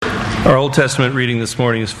Our Old Testament reading this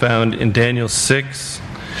morning is found in Daniel 6,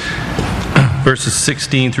 verses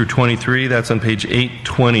 16 through 23. That's on page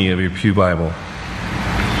 820 of your Pew Bible.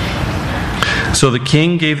 So the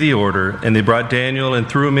king gave the order, and they brought Daniel and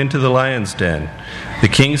threw him into the lion's den. The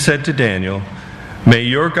king said to Daniel, "May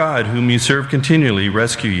your God, whom you serve continually,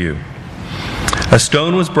 rescue you." A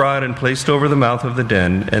stone was brought and placed over the mouth of the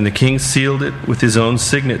den, and the king sealed it with his own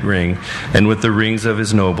signet ring and with the rings of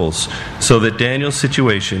his nobles, so that Daniel's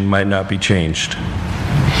situation might not be changed.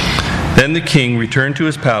 Then the king returned to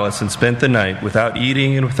his palace and spent the night without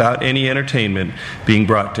eating and without any entertainment being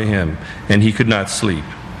brought to him, and he could not sleep.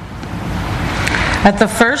 At the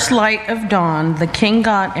first light of dawn, the king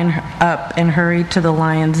got up and hurried to the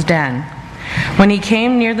lion's den. When he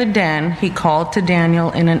came near the den, he called to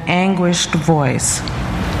Daniel in an anguished voice,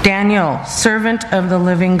 "Daniel, servant of the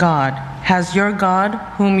living God, has your God,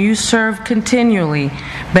 whom you serve continually,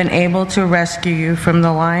 been able to rescue you from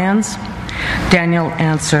the lions?" Daniel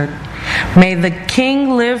answered, "May the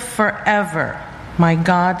king live forever. My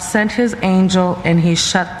God sent his angel, and he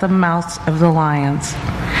shut the mouths of the lions.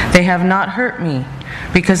 They have not hurt me,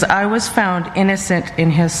 because I was found innocent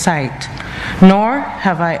in his sight. Nor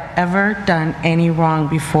have I ever done any wrong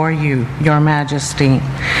before you, your majesty."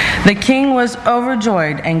 The king was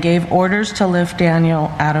overjoyed and gave orders to lift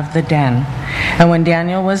Daniel out of the den. And when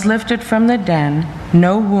Daniel was lifted from the den,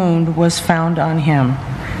 no wound was found on him,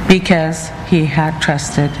 because he had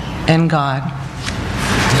trusted in God.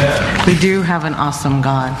 We do have an awesome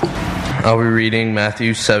God. I'll be reading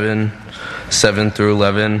Matthew 7 through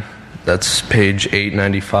 11. That's page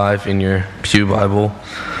 895 in your Pew Bible.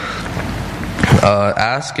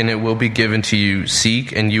 Ask and it will be given to you.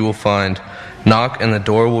 Seek and you will find. Knock and the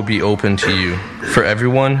door will be opened to you. For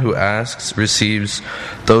everyone who asks receives.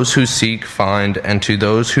 Those who seek find. And to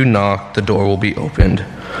those who knock the door will be opened.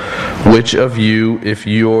 Which of you, if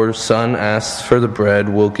your son asks for the bread,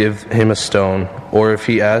 will give him a stone? Or if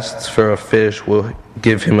he asks for a fish, will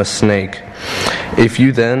give him a snake? If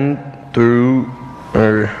you then,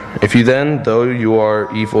 though you are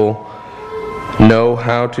evil, know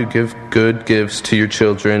how to give good gifts to your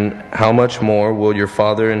children, how much more will your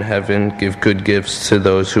Father in heaven give good gifts to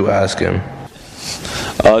those who ask him?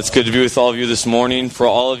 It's good to be with all of you this morning. For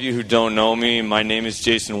all of you who don't know me, my name is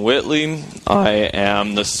Jason Whitley. I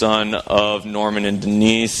am the son of Norman and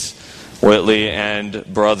Denise Whitley and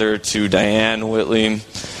brother to Diane Whitley.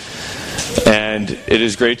 And it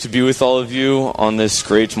is great to be with all of you on this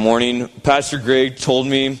great morning. Pastor Greg told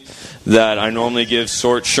me that I normally give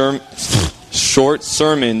short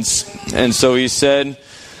sermons, and so he said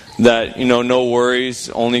that, no worries,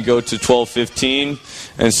 only go to 12:15,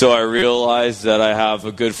 and so I realized that I have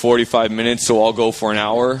a good 45 minutes, so I'll go for an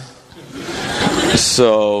hour.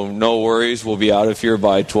 So no worries, we'll be out of here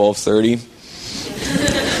by 12:30.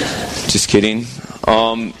 Just kidding.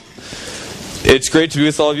 It's great to be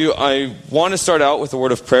with all of you. I want to start out with a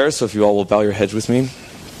word of prayer, so if you all will bow your heads with me.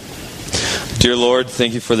 Dear Lord,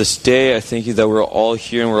 thank you for this day. I thank you that we're all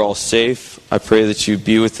here and we're all safe. I pray that you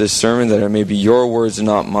be with this sermon, that it may be your words and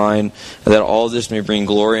not mine, and that all of this may bring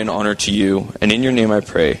glory and honor to you. And in your name I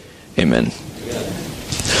pray. Amen.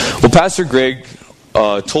 Well, Pastor Greg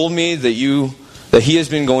told me that he has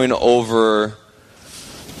been going over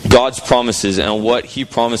God's promises and what he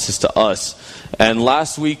promises to us. And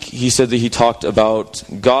last week he said that he talked about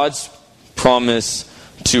God's promise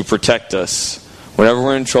to protect us. Whenever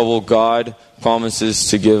we're in trouble, God promises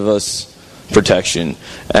to give us protection.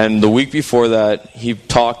 And the week before that, he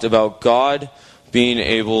talked about God being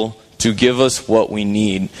able to give us what we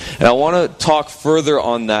need. And I want to talk further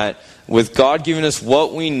on that, with God giving us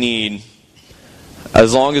what we need,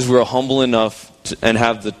 as long as we're humble enough and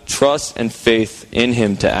have the trust and faith in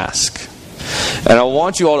him to ask. And I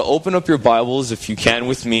want you all to open up your Bibles, if you can,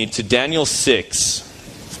 with me, to Daniel 6.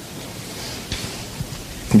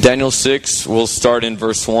 Daniel 6, we'll start in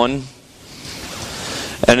verse 1.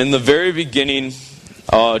 And in the very beginning,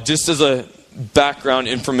 just as a background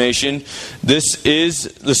information, this is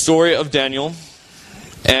the story of Daniel.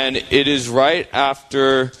 And it is right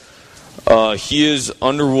after he is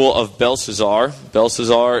under rule of Belshazzar.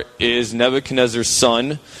 Belshazzar is Nebuchadnezzar's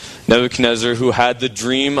son. Nebuchadnezzar, who had the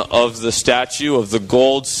dream of the statue of the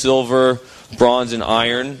gold, silver, bronze, and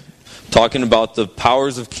iron, talking about the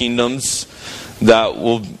powers of kingdoms that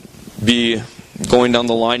will be going down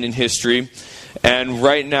the line in history. And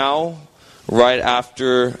right now, right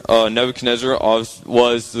after Nebuchadnezzar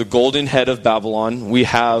was the golden head of Babylon, we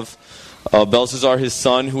have Belshazzar, his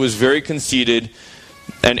son, who was very conceited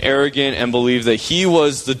and arrogant and believed that he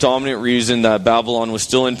was the dominant reason that Babylon was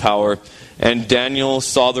still in power. And Daniel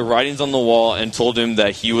saw the writings on the wall and told him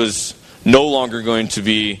that he was no longer going to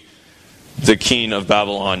be the king of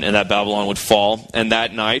Babylon, and that Babylon would fall. And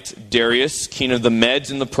that night, Darius, king of the Medes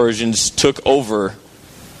and the Persians, took over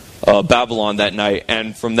Babylon that night.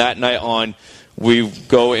 And from that night on, we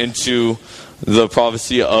go into the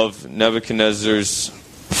prophecy of Nebuchadnezzar's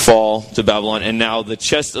fall to Babylon, and now the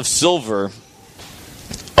chest of silver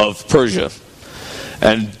of Persia.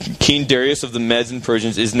 And King Darius of the Medes and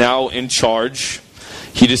Persians is now in charge.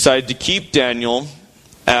 He decided to keep Daniel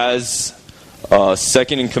as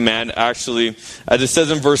second in command. Actually, as it says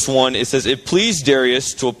in verse 1, it says, "It pleased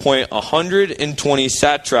Darius to appoint 120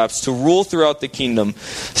 satraps to rule throughout the kingdom."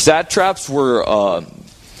 Satraps were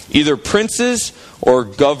either princes or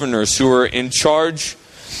governors who were in charge.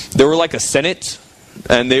 They were like a senate,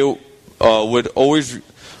 and they would always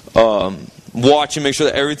watch and make sure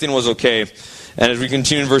that everything was okay. And as we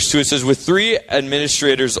continue in verse 2, it says, "With 3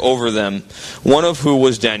 administrators over them, one of who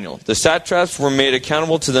was Daniel. The satraps were made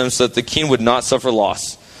accountable to them so that the king would not suffer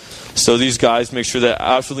loss." So these guys make sure that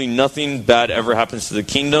absolutely nothing bad ever happens to the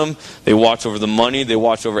kingdom. They watch over the money. They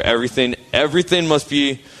watch over everything. Everything must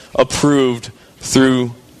be approved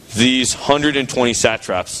through these 120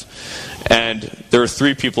 satraps. And there are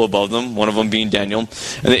 3 people above them, one of them being Daniel.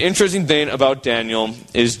 And the interesting thing about Daniel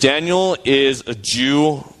is a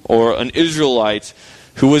Jew or an Israelite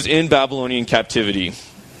who was in Babylonian captivity.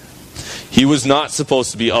 He was not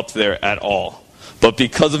supposed to be up there at all. But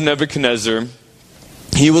because of Nebuchadnezzar,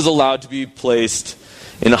 he was allowed to be placed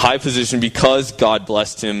in a high position because God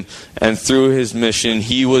blessed him. And through his mission,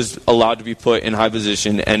 he was allowed to be put in high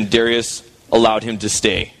position, and Darius allowed him to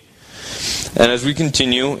stay. And as we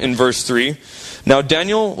continue in verse 3, "Now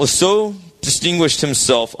Daniel was so distinguished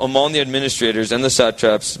himself among the administrators and the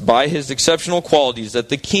satraps by his exceptional qualities that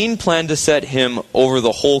the king planned to set him over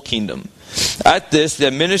the whole kingdom. At this, the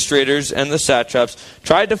administrators and the satraps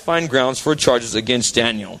tried to find grounds for charges against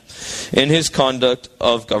Daniel in his conduct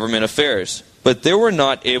of government affairs, but they were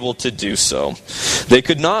not able to do so. They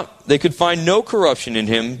could find no corruption in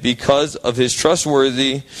him because of his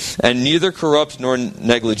trustworthy and neither corrupt nor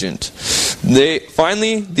negligent.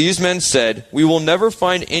 Finally, these men said, 'We will never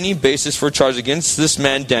find any basis for charge against this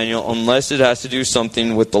man Daniel unless it has to do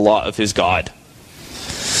something with the law of his God.'"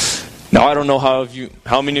 Now, I don't know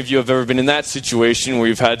how many of you have ever been in that situation where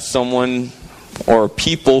you've had someone or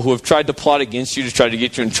people who have tried to plot against you to try to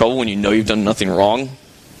get you in trouble when you know you've done nothing wrong.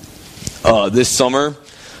 This summer,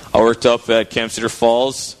 I worked up at Camp Cedar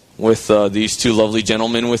Falls with these 2 lovely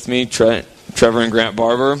gentlemen with me, Trevor and Grant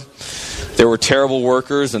Barber. They were terrible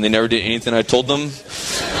workers, and they never did anything I told them.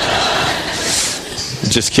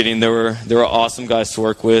 Just kidding. They were awesome guys to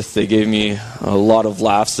work with. They gave me a lot of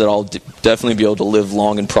laughs that I'll definitely be able to live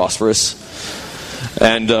long and prosperous.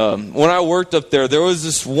 And when I worked up there was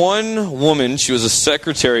this one woman. She was a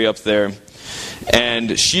secretary up there,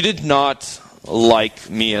 and she did not like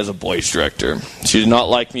me as a boys director. She did not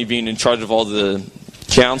like me being in charge of all the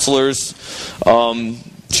counselors.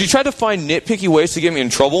 She tried to find nitpicky ways to get me in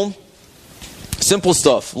trouble. Simple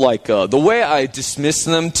stuff like the way I dismissed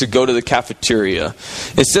them to go to the cafeteria.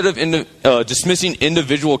 Instead of dismissing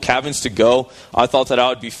individual cabins to go, I thought that I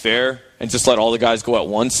would be fair and just let all the guys go at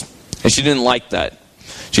once. And she didn't like that.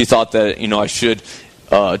 She thought that I should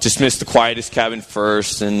dismiss the quietest cabin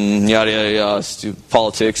first and yada yada yada. Stupid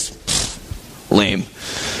politics, lame.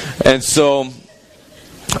 And so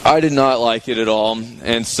I did not like it at all.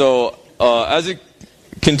 And so as it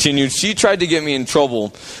continued, she tried to get me in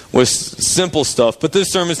trouble with simple stuff. But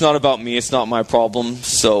this sermon is not about me. It's not my problem.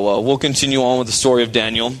 So we'll continue on with the story of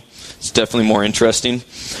Daniel. It's definitely more interesting.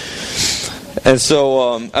 And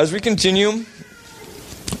so as we continue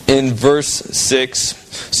in verse 6,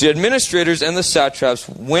 "So the administrators and the satraps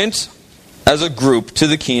went as a group to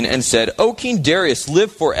the king and said, 'O King Darius,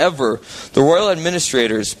 live forever. The royal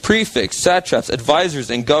administrators, prefects, satraps, advisors,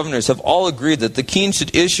 and governors have all agreed that the king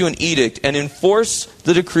should issue an edict and enforce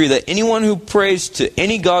the decree that anyone who prays to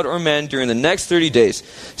any god or man during the next 30 days,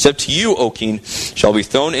 except to you, O king, shall be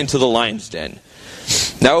thrown into the lion's den.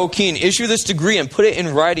 Now, O king, issue this decree and put it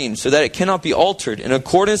in writing so that it cannot be altered, in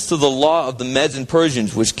accordance to the law of the Medes and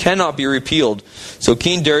Persians, which cannot be repealed.' So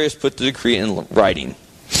King Darius put the decree in writing."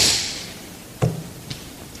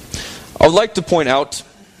 I would like to point out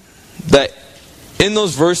that in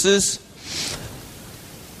those verses,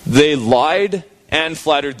 they lied and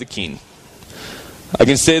flattered the king. I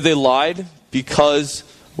can say they lied because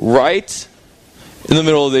right in the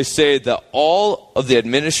middle they say that all of the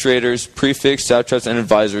administrators, prefects, satraps, and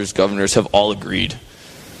advisors, governors have all agreed.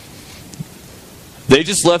 They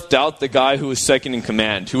just left out the guy who was second in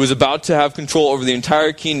command, who was about to have control over the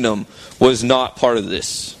entire kingdom, was not part of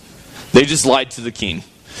this. They just lied to the king.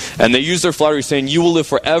 And they use their flattery saying, you will live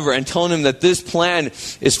forever, and telling him that this plan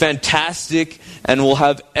is fantastic and will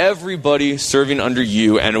have everybody serving under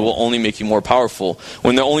you, and it will only make you more powerful.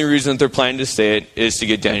 When the only reason that they're planning to say it is to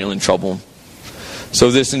get Daniel in trouble. So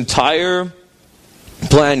this entire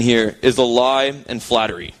plan here is a lie and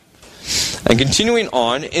flattery. And continuing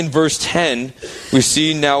on, in verse 10, we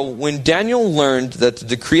see, now when Daniel learned that the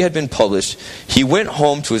decree had been published, he went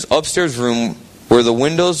home to his upstairs room where the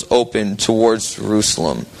windows opened towards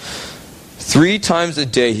Jerusalem. 3 times a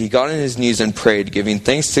day he got on his knees and prayed, giving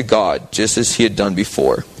thanks to God, just as he had done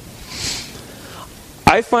before.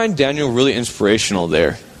 I find Daniel really inspirational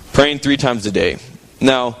there, praying 3 times a day.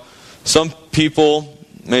 Now, some people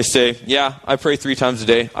may say, yeah, I pray 3 times a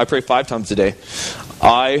day. I pray 5 times a day.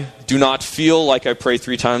 I do not feel like I pray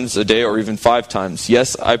 3 times a day or even 5 times.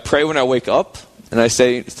 Yes, I pray when I wake up, and I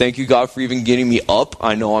say, thank you, God, for even getting me up.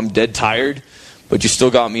 I know I'm dead tired, but you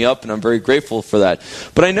still got me up, and I'm very grateful for that.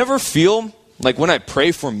 But I never feel like when I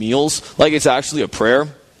pray for meals, like it's actually a prayer.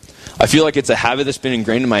 I feel like it's a habit that's been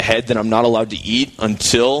ingrained in my head that I'm not allowed to eat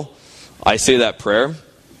until I say that prayer.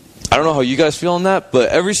 I don't know how you guys feel on that, but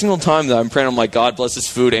every single time that I'm praying, I'm like, God bless this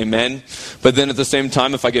food, amen. But then at the same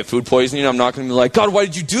time, if I get food poisoning, I'm not going to be like, God, why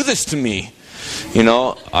did you do this to me? You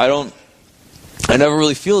know, I never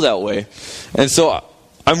really feel that way. And so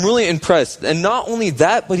I'm really impressed. And not only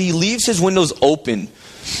that, but he leaves his windows open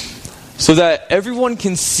so that everyone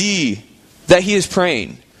can see that he is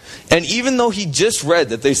praying. And even though he just read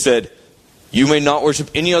that they said, you may not worship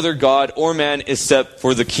any other god or man except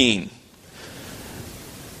for the king.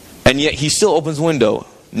 And yet he still opens the window,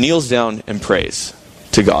 kneels down, and prays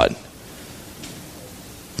to God.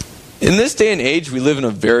 In this day and age, we live in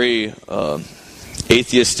a very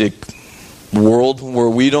atheistic world where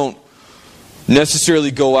we don't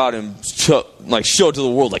necessarily go out and show it to the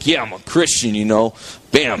world like, yeah, I'm a Christian, you know.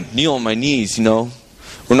 Bam, kneel on my knees, you know.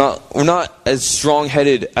 We're not as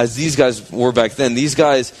strong-headed as these guys were back then. These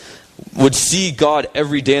guys would see God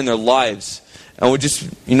every day in their lives and would just,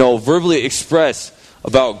 verbally express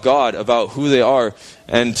about God, about who they are.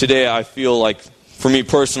 And today I feel like, for me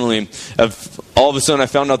personally, if all of a sudden I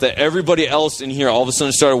found out that everybody else in here all of a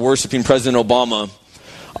sudden started worshiping President Obama,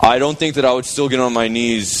 I don't think that I would still get on my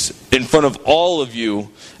knees in front of all of you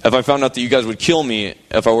if I found out that you guys would kill me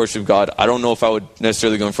if I worship God. I don't know if I would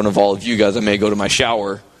necessarily go in front of all of you guys. I may go to my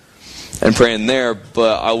shower and pray in there,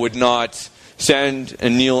 but I would not stand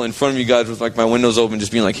and kneel in front of you guys with my windows open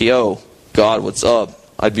just being like, hey, yo, God, what's up?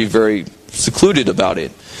 I'd be very secluded about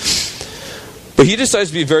it. But he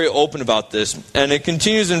decides to be very open about this. And it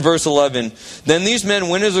continues in verse 11. Then these men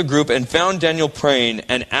went as a group and found Daniel praying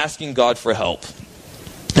and asking God for help.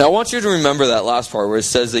 Now I want you to remember that last part where it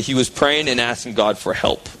says that he was praying and asking God for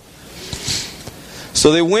help.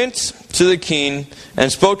 So they went to the king and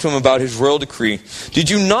spoke to him about his royal decree. Did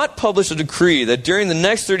you not publish a decree that during the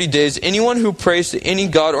next 30 days anyone who prays to any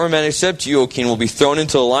god or man except you, O king, will be thrown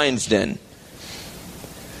into a lion's den?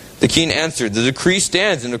 The king answered, the decree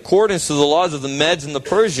stands in accordance to the laws of the Medes and the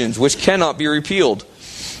Persians, which cannot be repealed.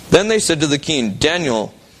 Then they said to the king,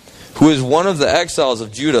 Daniel, who is one of the exiles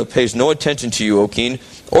of Judah, pays no attention to you, O king,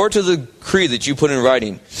 or to the decree that you put in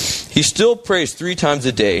writing. He still prays 3 times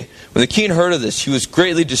a day. When the king heard of this, he was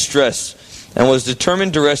greatly distressed and was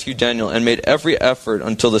determined to rescue Daniel and made every effort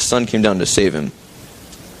until the sun came down to save him.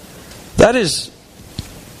 That is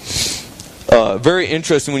very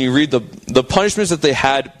interesting when you read the punishments that they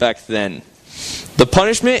had back then. The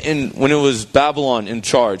punishment when it was Babylon in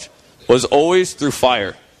charge was always through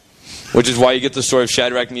fire, which is why you get the story of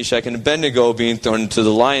Shadrach, Meshach, and Abednego being thrown into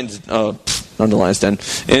the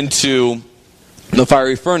into the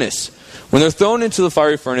fiery furnace. When they're thrown into the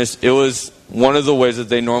fiery furnace, it was one of the ways that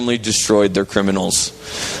they normally destroyed their criminals.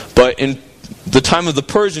 But in the time of the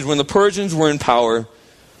Persians, when the Persians were in power,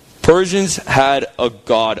 Persians had a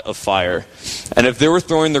god of fire. And if they were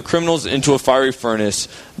throwing their criminals into a fiery furnace,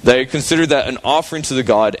 they considered that an offering to the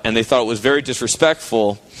god, and they thought it was very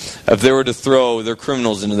disrespectful if they were to throw their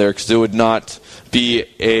criminals into there, because it would not be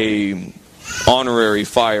a honorary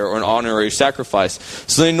fire or an honorary sacrifice.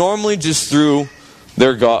 So they normally just threw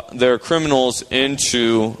their criminals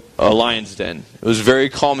into a lion's den. It was very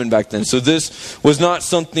common back then. So this was not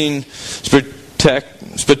something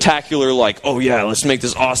spectacular like, oh yeah, let's make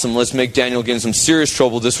this awesome, let's make Daniel get in some serious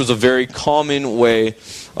trouble. This was a very common way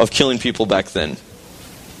of killing people back then.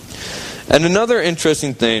 And another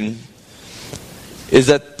interesting thing is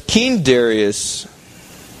that King Darius,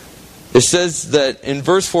 it says that in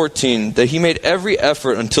verse 14 that he made every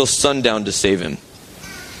effort until sundown to save him.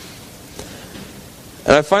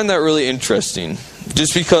 And I find that really interesting.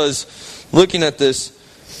 Just because looking at this,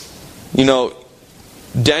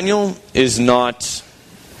 Daniel is not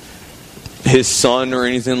his son or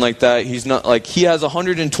anything like that. He's not like, he has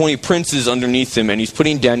 120 princes underneath him, and he's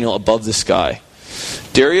putting Daniel above this guy.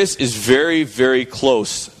 Darius is very, very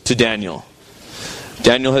close to Daniel.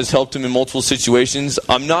 Daniel has helped him in multiple situations.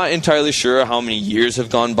 I'm not entirely sure how many years have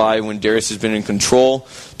gone by when Darius has been in control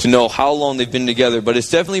to know how long they've been together, but it's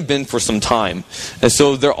definitely been for some time. And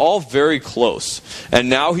so they're all very close. And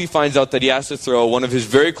now he finds out that he has to throw one of his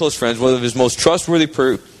very close friends, one of his most trustworthy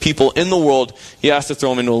people in the world, he has to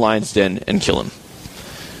throw him into a lion's den and kill him.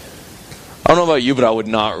 I don't know about you, but I would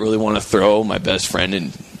not really want to throw my best friend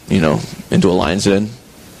into a lion's den.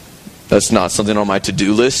 That's not something on my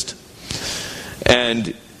to-do list.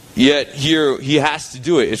 And yet here he has to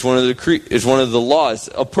do it. It's one of the laws.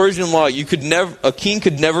 A Persian law, a king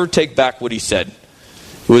could never take back what he said.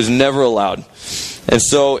 It was never allowed. And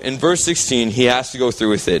so in verse 16, he has to go through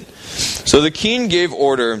with it. So the king gave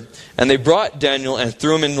order, and they brought Daniel and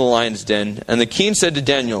threw him into the lion's den. And the king said to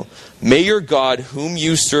Daniel, "May your God, whom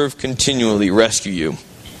you serve continually, rescue you."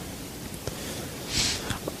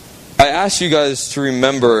 I ask you guys to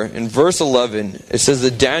remember in verse 11, it says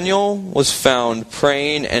that Daniel was found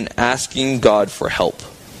praying and asking God for help.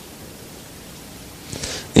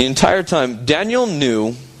 The entire time, Daniel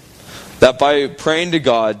knew that by praying to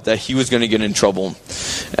God that he was going to get in trouble.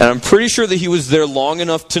 And I'm pretty sure that he was there long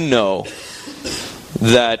enough to know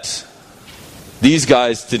that these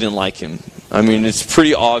guys didn't like him. I mean, it's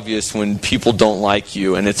pretty obvious when people don't like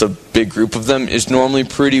you, and it's a big group of them. It's normally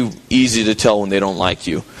pretty easy to tell when they don't like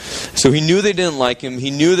you. So he knew they didn't like him.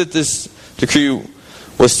 He knew that this decree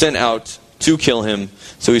was sent out to kill him.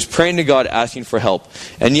 So he's praying to God, asking for help.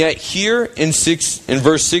 And yet here in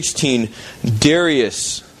verse 16,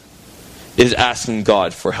 Darius is asking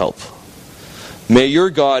God for help. May your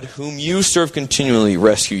God, whom you serve continually,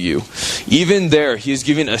 rescue you. Even there, he is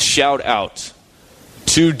giving a shout out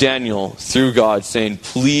to Daniel through God, saying,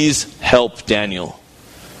 please help Daniel.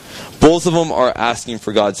 Both of them are asking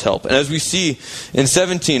for God's help. And as we see in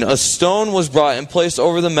 17, a stone was brought and placed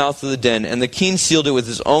over the mouth of the den, and the king sealed it with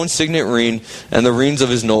his own signet ring and the rings of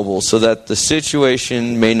his nobles, so that the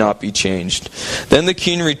situation may not be changed. Then the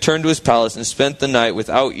king returned to his palace and spent the night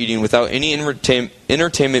without eating, without any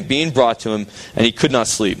entertainment being brought to him, and he could not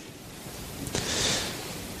sleep.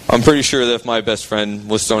 I'm pretty sure that if my best friend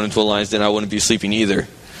was thrown into a lion's den, I wouldn't be sleeping either.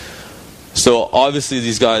 So obviously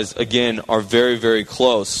these guys, again, are very, very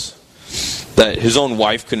close. That his own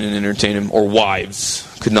wife couldn't entertain him, or wives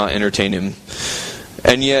could not entertain him.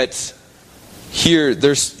 And yet, here,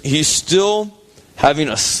 he's still having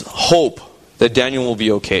a hope that Daniel will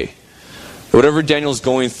be okay. Whatever Daniel's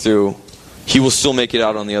going through, he will still make it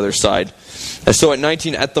out on the other side. And so at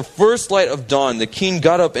 19, at the first light of dawn, the king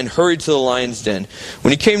got up and hurried to the lion's den.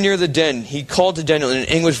 When he came near the den, he called to Daniel in an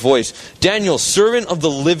anguished voice, "Daniel, servant of the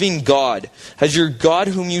living God, has your God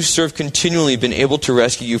whom you serve continually been able to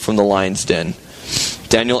rescue you from the lion's den?"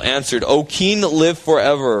 Daniel answered, "O king, live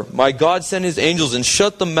forever. My God sent his angels and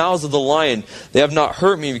shut the mouths of the lion. They have not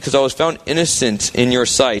hurt me because I was found innocent in your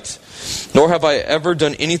sight. Nor have I ever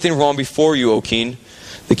done anything wrong before you, O king."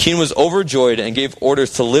 The king was overjoyed and gave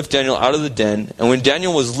orders to lift Daniel out of the den. And when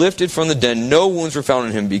Daniel was lifted from the den, no wounds were found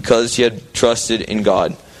on him because he had trusted in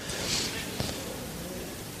God.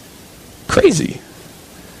 Crazy.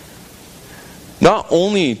 Not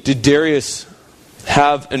only did Darius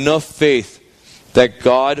have enough faith that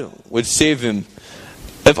God would save him,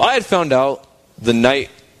 if I had found out the night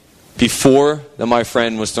before that my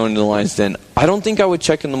friend was thrown into the lion's den, I don't think I would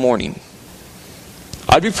check in the morning.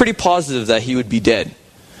 I'd be pretty positive that he would be dead.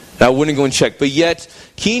 I wouldn't go and check. But yet,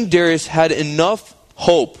 King Darius had enough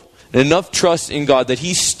hope and enough trust in God that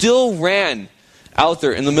he still ran out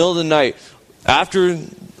there in the middle of the night after,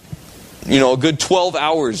 a good 12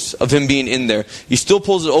 hours of him being in there. He still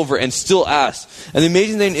pulls it over and still asks. And the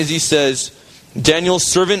amazing thing is he says, "Daniel,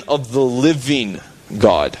 servant of the living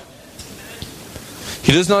God."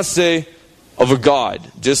 He does not say of a God,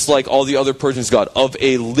 just like all the other Persians' God, of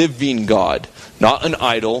a living God, not an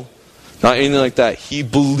idol, not anything like that. He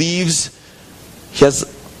believes, he has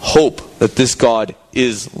hope that this God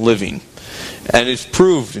is living. And it's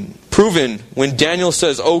proven when Daniel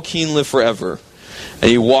says, "O king, live forever."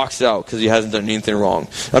 And he walks out because he hasn't done anything wrong.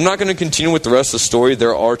 I'm not going to continue with the rest of the story.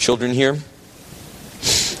 There are children here.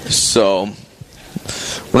 So,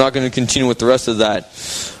 we're not going to continue with the rest of that.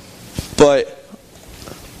 But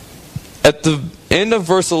at the end of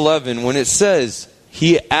verse 11, when it says,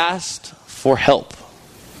 he asked for help.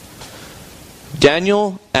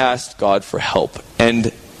 Daniel asked God for help.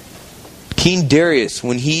 And King Darius,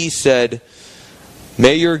 when he said,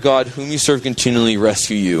 "May your God, whom you serve continually,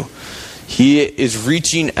 rescue you," he is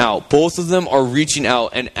reaching out. Both of them are reaching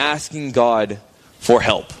out and asking God for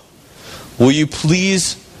help. will you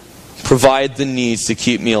please provide the needs to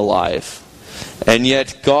keep me alive? And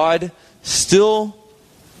yet God still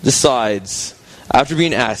decides, after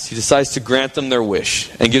being asked, he decides to grant them their wish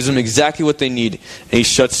and gives them exactly what they need, and he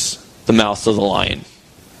shuts the mouth of the lion.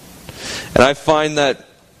 And I find that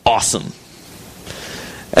awesome.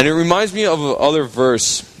 And it reminds me of another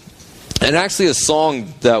verse, and actually a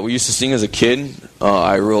song that we used to sing as a kid.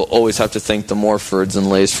 I will always have to thank the Morfords and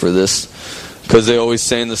Lays for this, because they always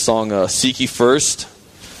sang the song, Seek Ye First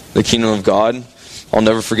the Kingdom of God. I'll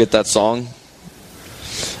never forget that song.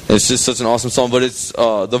 It's just such an awesome song. But it's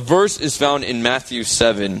the verse is found in Matthew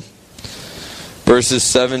 7, verses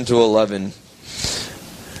 7 to 11.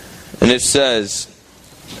 And it says,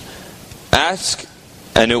 "Ask,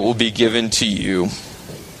 and it will be given to you.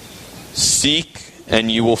 Seek,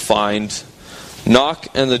 and you will find. Knock,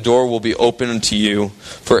 and the door will be open unto you.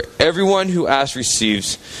 For everyone who asks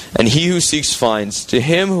receives, and he who seeks finds. To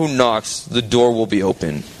him who knocks, the door will be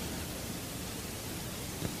open.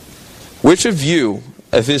 Which of you,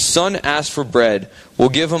 if his son asks for bread, will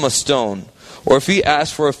give him a stone? Or if he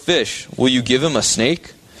asks for a fish, will you give him a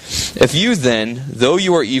snake? If you then, though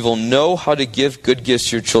you are evil, know how to give good gifts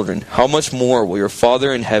to your children, how much more will your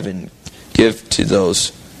Father in heaven give to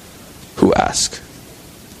those who ask?"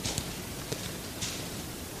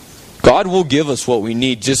 God will give us what we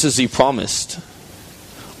need just as he promised.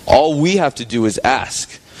 All we have to do is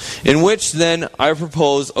ask. In which then I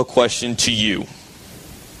propose a question to you.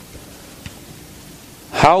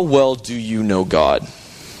 How well do you know God?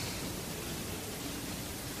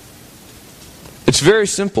 It's very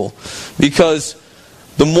simple, because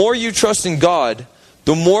the more you trust in God,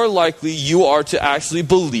 the more likely you are to actually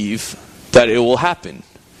believe that it will happen.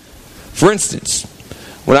 For instance,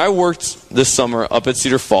 when I worked this summer up at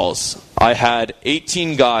Cedar Falls, I had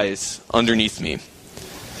 18 guys underneath me.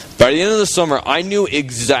 By the end of the summer, I knew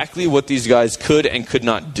exactly what these guys could and could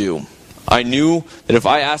not do. I knew that if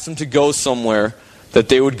I asked them to go somewhere, that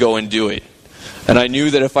they would go and do it. And I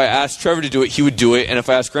knew that if I asked Trevor to do it, he would do it. And if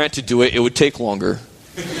I asked Grant to do it, it would take longer.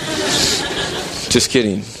 Just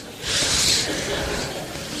kidding.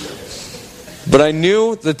 But I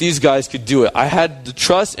knew that these guys could do it. I had the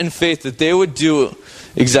trust and faith that they would do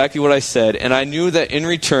exactly what I said. And I knew that in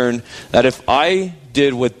return, that if I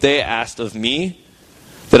did what they asked of me,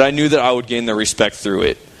 that I knew that I would gain their respect through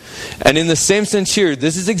it. And in the same sense here,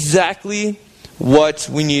 this is exactly what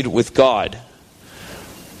we need with God.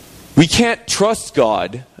 We can't trust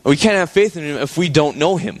God, we can't have faith in him if we don't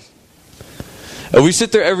know him. If we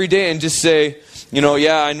sit there every day and just say,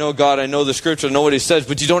 yeah, I know God, I know the scripture, I know what he says,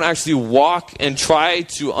 but you don't actually walk and try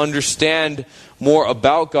to understand more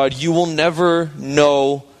about God, you will never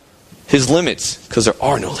know his limits, because there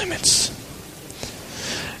are no limits.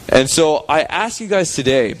 And so I ask you guys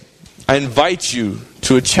today, I invite you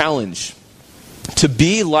to a challenge to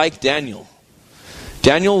be like Daniel.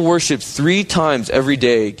 Daniel worshipped 3 times every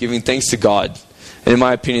day, giving thanks to God. And in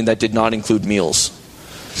my opinion, that did not include meals.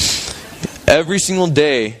 Every single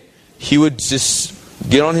day, he would just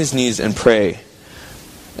get on his knees and pray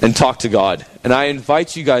and talk to God. And I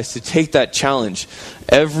invite you guys to take that challenge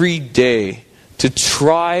every day to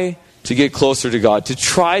try to get closer to God, to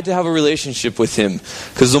try to have a relationship with him.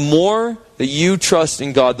 Because the more that you trust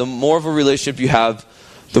in God, the more of a relationship you have,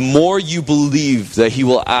 the more you believe that he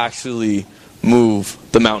will actually move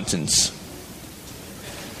the mountains.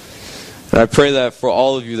 And I pray that for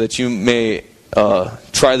all of you that you may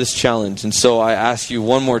try this challenge. And so I ask you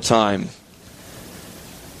one more time,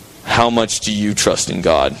 how much do you trust in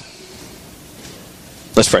God?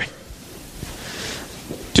 Let's pray.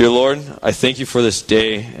 Dear Lord, I thank you for this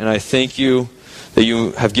day, and I thank you that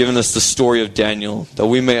you have given us the story of Daniel, that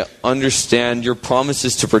we may understand your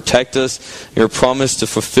promises to protect us, your promise to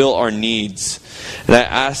fulfill our needs. And I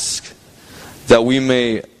ask that we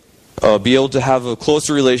may be able to have a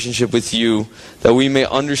closer relationship with you, that we may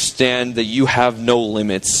understand that you have no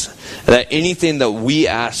limits, and that anything that we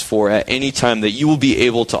ask for at any time, that you will be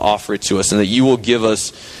able to offer it to us, and that you will give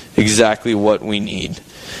us exactly what we need.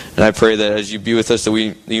 And I pray that as you be with us,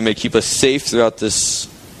 that you may keep us safe throughout this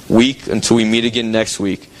week until we meet again next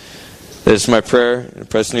week. That is my prayer in the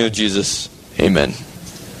precious name of Jesus. Amen.